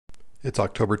It's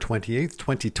October 28th,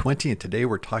 2020, and today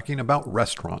we're talking about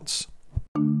restaurants.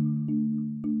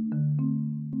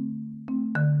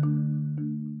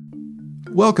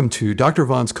 Welcome to Dr.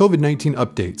 Vaughn's COVID-19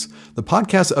 Updates. The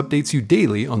podcast updates you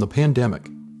daily on the pandemic.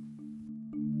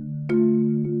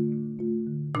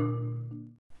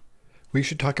 We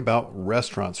should talk about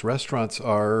restaurants. Restaurants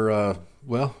are,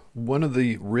 one of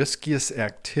the riskiest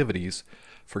activities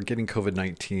for getting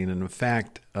COVID-19. And in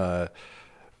fact,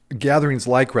 gatherings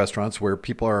like restaurants where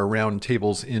people are around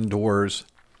tables indoors,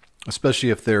 especially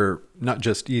if they're not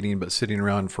just eating but sitting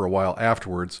around for a while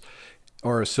afterwards,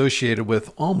 are associated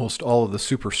with almost all of the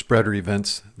super spreader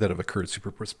events that have occurred.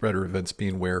 Super spreader events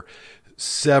being where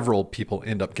several people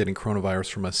end up getting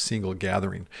coronavirus from a single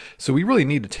gathering. So we really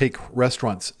need to take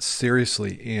restaurants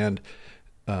seriously and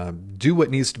do what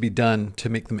needs to be done to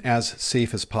make them as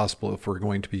safe as possible if we're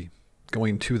going to be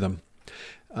going to them.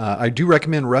 I do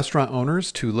recommend restaurant owners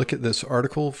to look at this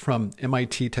article from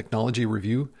MIT Technology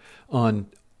Review on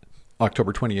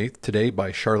October 28th, today,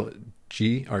 by Charlotte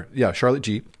G.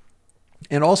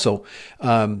 And also,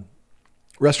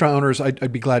 restaurant owners,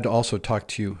 I'd be glad to also talk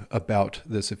to you about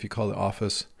this if you call the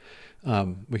office.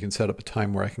 We can set up a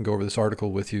time where I can go over this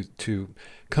article with you to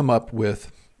come up with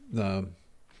the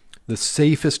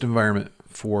safest environment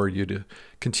for you to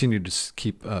continue to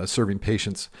keep serving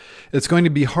patients. It's going to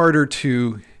be harder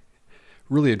to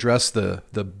really address the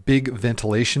big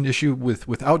ventilation issue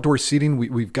with outdoor seating.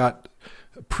 We've got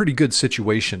a pretty good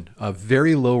situation, a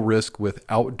very low risk with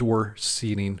outdoor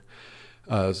seating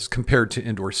as compared to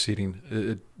indoor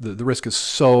seating. The risk is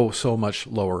so much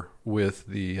lower with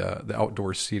the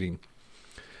outdoor seating.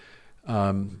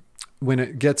 When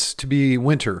it gets to be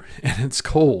winter and it's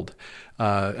cold,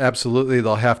 absolutely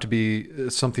there'll have to be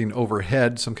something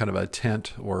overhead, some kind of a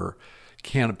tent or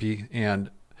canopy, and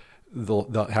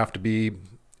there'll have to be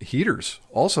heaters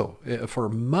also for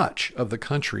much of the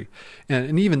country.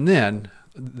 And even then,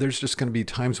 there's just going to be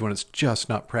times when it's just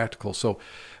not practical. So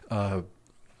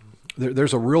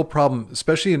there's a real problem,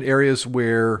 especially in areas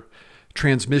where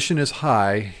transmission is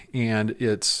high and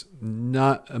it's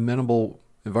not amenable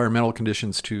environmental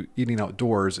conditions to eating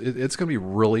outdoors. It's going to be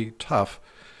really tough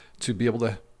to be able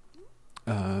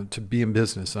to be in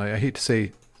business. I hate to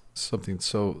say something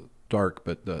so dark,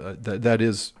 but that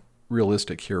is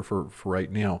realistic here for right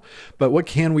now. But what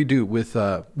can we do with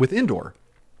indoor?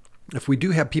 If we do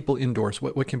have people indoors,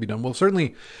 what can be done? Well,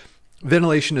 certainly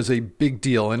ventilation is a big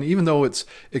deal. And even though it's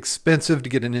expensive to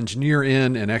get an engineer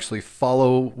in and actually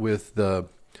follow with the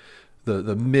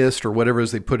mist or whatever it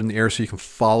is they put in the air so you can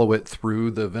follow it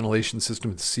through the ventilation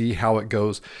system and see how it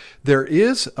goes, there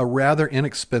is a rather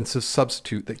inexpensive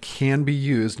substitute that can be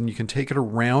used, and you can take it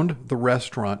around the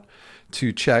restaurant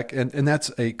to check, and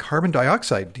that's a carbon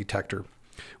dioxide detector.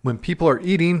 When people are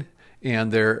eating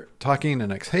and they're talking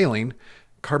and exhaling,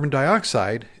 carbon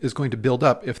dioxide is going to build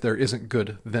up if there isn't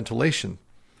good ventilation.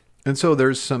 And so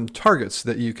there's some targets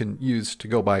that you can use to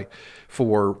go by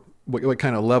for what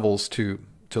kind of levels to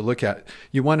look at.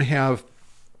 You want to have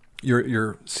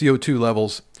your CO2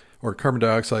 levels or carbon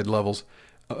dioxide levels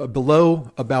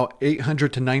below about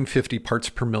 800 to 950 parts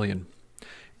per million.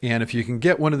 And if you can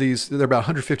get one of these, they're about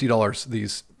 $150,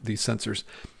 these sensors.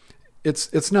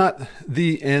 It's not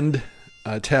the end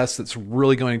test that's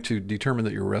really going to determine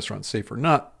that your restaurant's safe or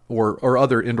not, or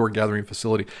other indoor gathering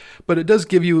facility. But it does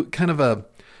give you kind of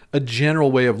a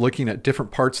general way of looking at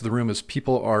different parts of the room as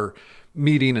people are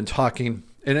meeting and talking.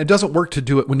 And it doesn't work to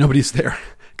do it when nobody's there,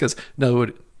 because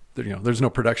there's no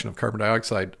production of carbon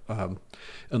dioxide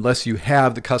unless you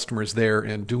have the customers there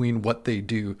and doing what they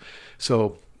do.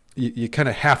 So you kind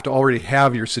of have to already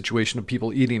have your situation of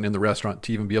people eating in the restaurant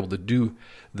to even be able to do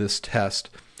this test.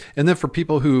 And then for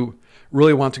people who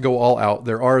really want to go all out,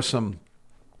 there are some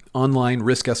online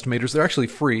risk estimators. They're actually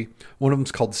free. One of them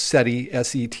is called SETI,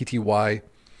 SETTY.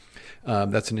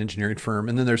 That's an engineering firm.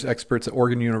 And then there's experts at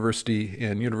Oregon University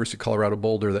and University of Colorado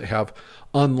Boulder that have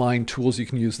online tools you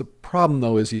can use. The problem,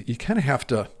 though, is you kind of have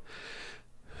to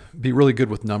be really good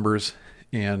with numbers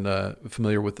and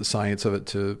familiar with the science of it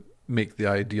to make the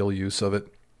ideal use of it.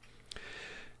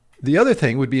 The other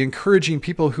thing would be encouraging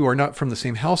people who are not from the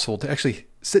same household to actually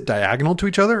sit diagonal to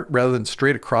each other rather than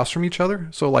straight across from each other.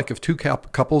 So like if two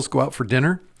couples go out for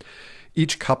dinner,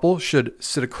 each couple should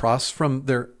sit across from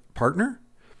their partner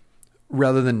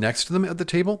rather than next to them at the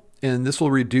table. And this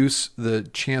will reduce the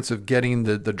chance of getting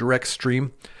the direct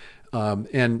stream.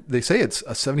 And they say it's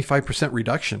a 75%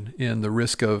 reduction in the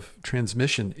risk of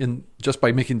transmission just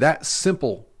by making that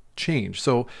simple change.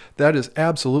 So that is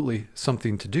absolutely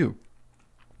something to do.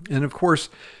 And of course,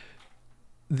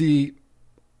 the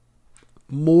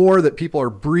more that people are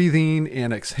breathing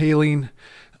and exhaling,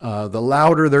 The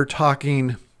louder they're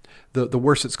talking, the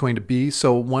worse it's going to be.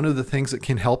 So one of the things that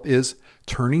can help is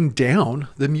turning down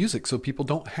the music so people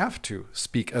don't have to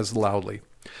speak as loudly.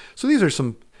 So these are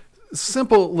some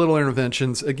simple little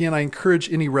interventions. Again, I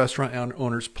encourage any restaurant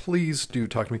owners, please do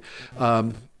talk to me.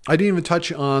 I didn't even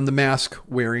touch on the mask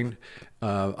wearing.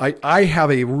 I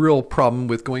have a real problem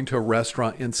with going to a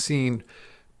restaurant and seeing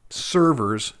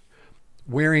servers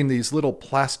wearing these little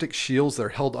plastic shields that are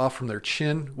held off from their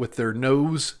chin with their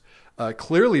nose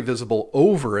clearly visible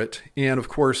over it. And of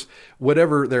course,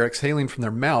 whatever they're exhaling from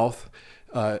their mouth,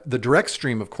 the direct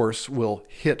stream, of course, will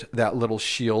hit that little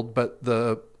shield, but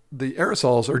the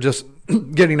aerosols are just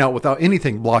getting out without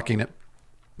anything blocking it,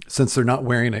 since they're not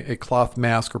wearing a cloth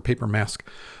mask or paper mask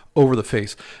over the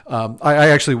face. I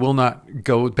actually will not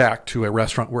go back to a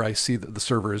restaurant where I see that the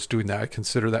server is doing that. I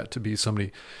consider that to be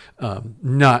somebody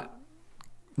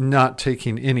not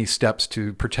taking any steps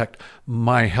to protect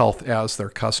my health as their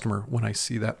customer when I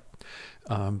see that.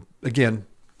 Again,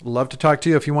 love to talk to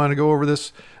you. If you want to go over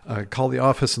this, call the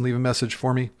office and leave a message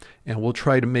for me, and we'll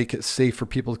try to make it safe for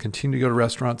people to continue to go to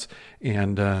restaurants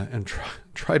and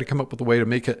try to come up with a way to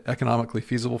make it economically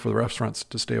feasible for the restaurants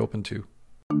to stay open too.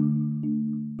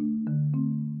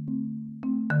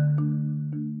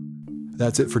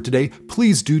 That's it for today.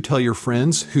 Please do tell your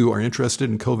friends who are interested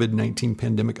in COVID-19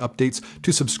 pandemic updates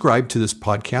to subscribe to this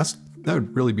podcast. That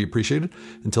would really be appreciated.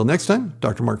 Until next time,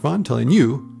 Dr. Mark Vaughn telling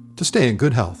you to stay in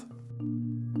good health.